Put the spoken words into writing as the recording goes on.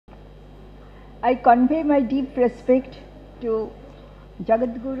I convey my deep respect to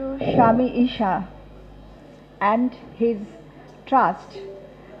Jagadguru Swami Isha and his trust,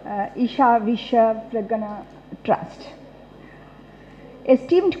 Isha Vishwa Pragana Trust.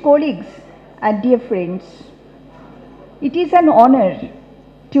 Esteemed colleagues and dear friends, it is an honor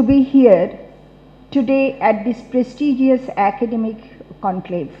to be here today at this prestigious academic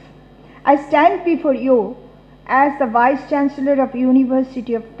conclave. I stand before you as the Vice Chancellor of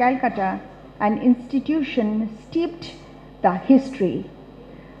University of Calcutta, an institution steeped the history,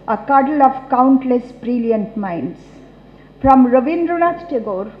 a cradle of countless brilliant minds. From Rabindranath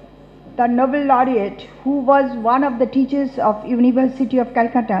Tagore, the Nobel laureate who was one of the teachers of University of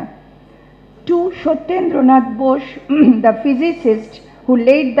Calcutta, to Satyendranath Bose, the physicist who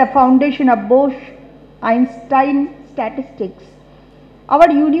laid the foundation of Bose-Einstein statistics, our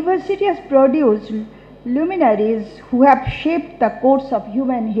university has produced luminaries who have shaped the course of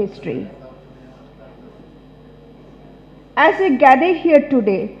human history. As we gather here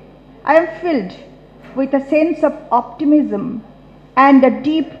today, I am filled with a sense of optimism and a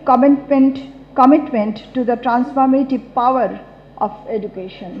deep commitment to the transformative power of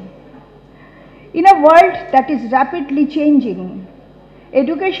education. In a world that is rapidly changing,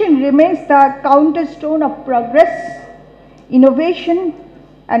 education remains the cornerstone of progress, innovation,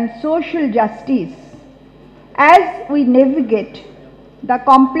 and social justice. As we navigate the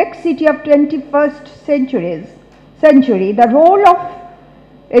complexity of 21st century, the role of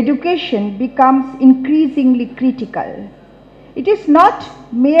education becomes increasingly critical. It is not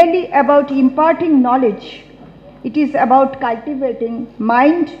merely about imparting knowledge, it is about cultivating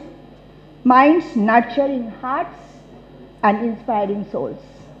minds, nurturing hearts, and inspiring souls.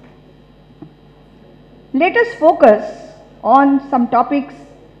 Let us focus on some topics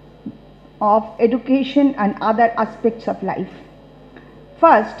of education and other aspects of life.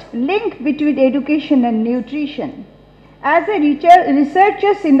 First, link between education and nutrition. As a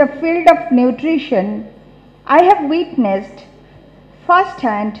researcher in the field of nutrition, I have witnessed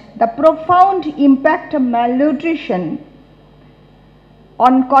firsthand the profound impact of malnutrition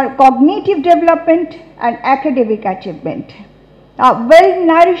on cognitive development and academic achievement. A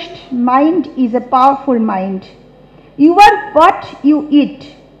well-nourished mind is a powerful mind. You are what you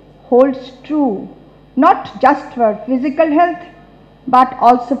eat holds true not just for physical health but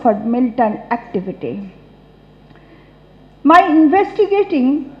also for mental activity. By investing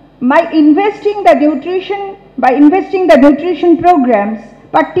the nutrition programs,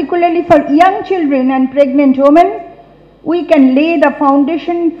 particularly for young children and pregnant women, we can lay the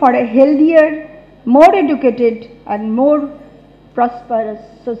foundation for a healthier, more educated, and more prosperous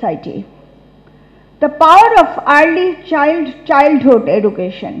society. The power of early childhood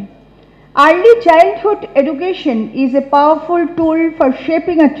education. Early childhood education is a powerful tool for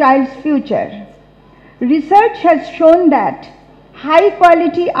shaping a child's future. Research has shown that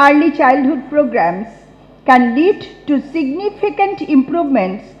high-quality early childhood programs can lead to significant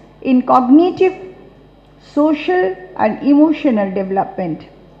improvements in cognitive, social, and emotional development.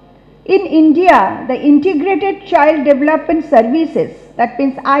 In India, the Integrated Child Development Services, that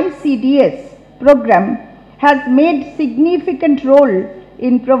means ICDS program, has made significant role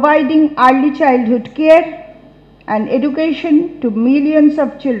in providing early childhood care and education to millions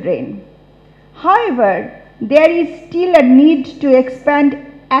of children. However, there is still a need to expand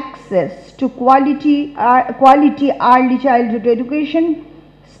access to quality early childhood education,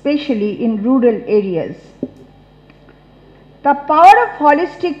 especially in rural areas. The power of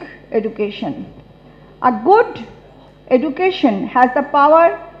holistic education. A good education has the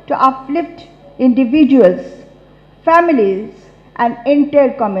power to uplift individuals, families, and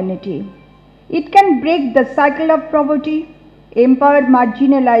entire community. It can break the cycle of poverty, empower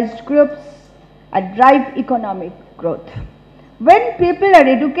marginalized groups, and drive economic growth. When people are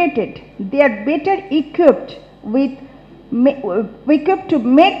educated, they are better equipped to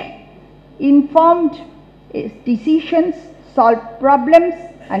make informed decisions, solve problems,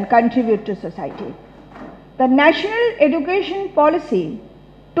 and contribute to society. The National Education Policy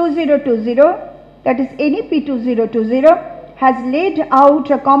 2020, that is NEP 2020, has laid out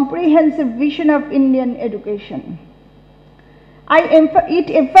a comprehensive vision of Indian education. It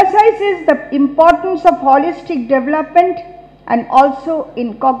emphasizes the importance of holistic development and also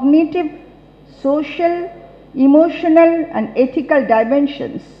in cognitive, social, emotional, and ethical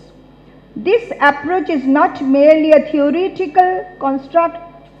dimensions. This approach is not merely a theoretical construct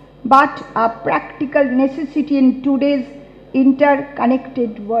but a practical necessity in today's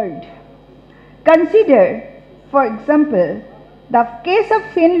interconnected world. Consider, for example, the case of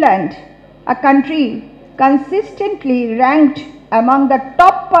Finland, a country consistently ranked among the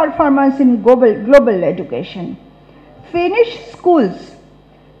top performers in global education. Finnish schools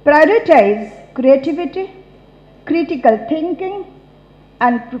prioritize creativity, critical thinking,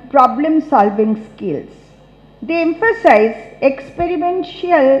 and problem-solving skills. They emphasize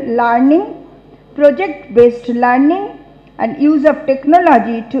experiential learning, project-based learning, and use of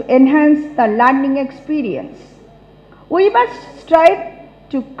technology to enhance the learning experience. We must strive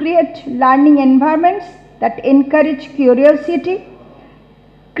to create learning environments that encourage curiosity,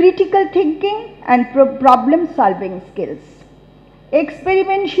 critical thinking, and problem-solving skills.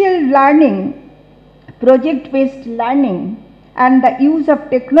 Experiential learning, project-based learning, and the use of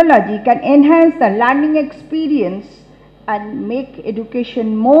technology can enhance the learning experience and make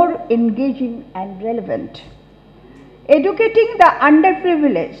education more engaging and relevant. Educating the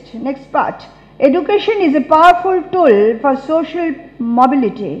underprivileged. Next part. Education is a powerful tool for social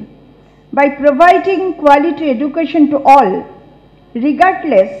mobility. By providing quality education to all,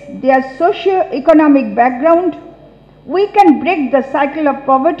 regardless their socio-economic background, we can break the cycle of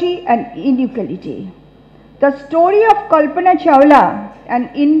poverty and inequality. The story of Kalpana Chawla, an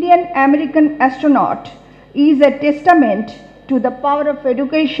Indian-American astronaut, is a testament to the power of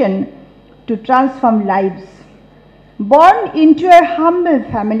education to transform lives. Born into a humble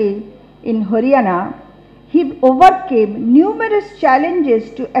family in Haryana, he overcame numerous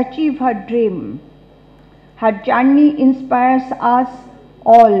challenges to achieve her dream. Her journey inspires us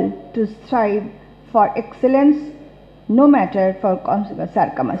all to strive for excellence, no matter for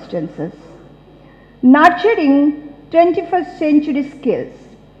circumstances. Nurturing 21st century skills.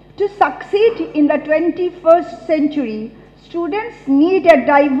 To succeed in the 21st century, students need a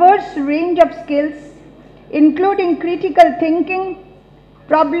diverse range of skills, including critical thinking,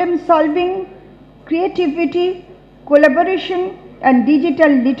 problem solving, creativity, collaboration, and digital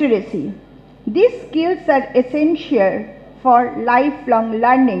literacy. These skills are essential for lifelong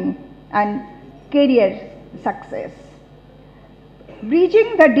learning and career success.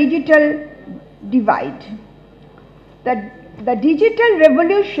 Bridging the digital divide. The digital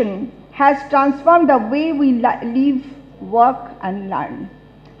revolution has transformed the way we live, work, and learn.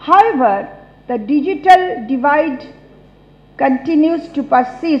 However, the digital divide continues to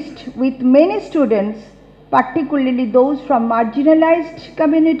persist with many students, particularly those from marginalized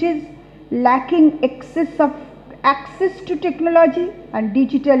communities, lacking access to technology and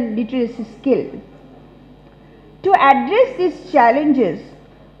digital literacy skill. To address these challenges,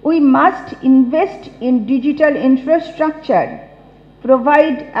 we must invest in digital infrastructure,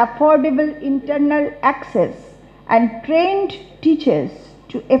 provide affordable internet access, and trained teachers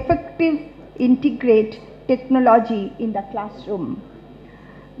to effectively integrate technology in the classroom.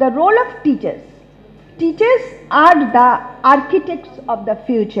 The role of teachers. Teachers are the architects of the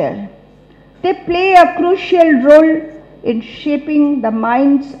future. They play a crucial role in shaping the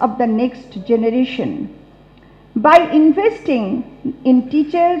minds of the next generation. By investing in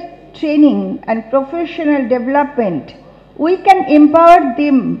teacher training and professional development, we can empower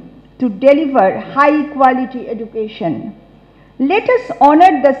them to deliver high quality education. Let us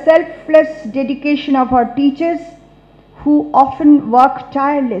honor the selfless dedication of our teachers who often work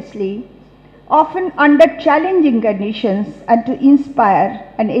tirelessly, often under challenging conditions, and to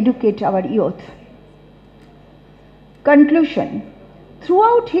inspire and educate our youth. Conclusion.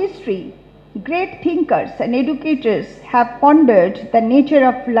 Throughout history, great thinkers and educators have pondered the nature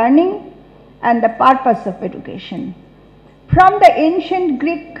of learning and the purpose of education. From the ancient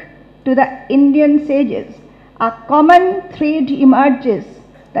Greek to the Indian sages, a common thread emerges: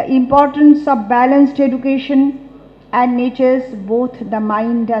 the importance of balanced education and nurtures both the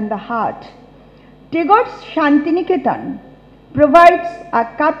mind and the heart. Tagore's Shantiniketan provides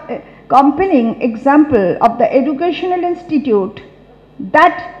a compelling example of the educational institute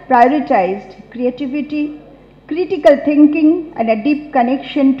that prioritized creativity, critical thinking, and a deep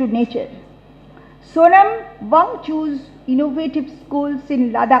connection to nature. Sonam Wangchu's innovative schools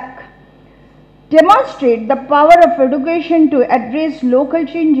in Ladakh demonstrate the power of education to address local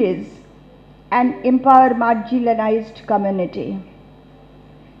changes and empower marginalized community.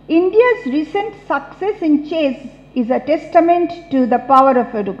 India's recent success in chess is a testament to the power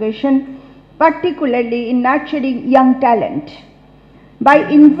of education, particularly in nurturing young talent. By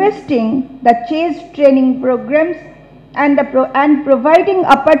investing the chess training programs and providing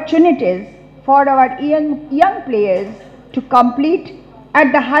opportunities for our young players to compete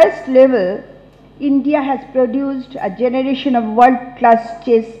at the highest level, India has produced a generation of world-class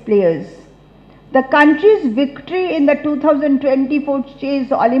chess players. The country's victory in the 2024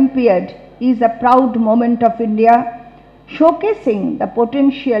 Chess Olympiad is a proud moment of India, showcasing the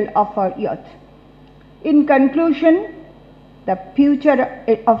potential of our youth. In conclusion, The future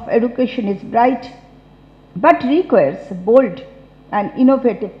of education is bright, but requires bold and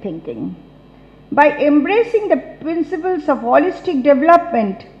innovative thinking. By embracing the principles of holistic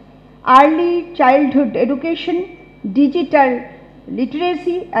development, early childhood education, digital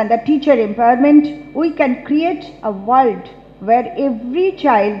literacy and the teacher empowerment, we can create a world where every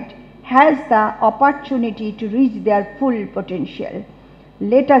child has the opportunity to reach their full potential.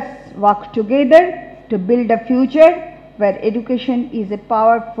 Let us work together to build a future where education is a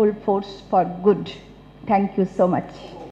powerful force for good. Thank you so much.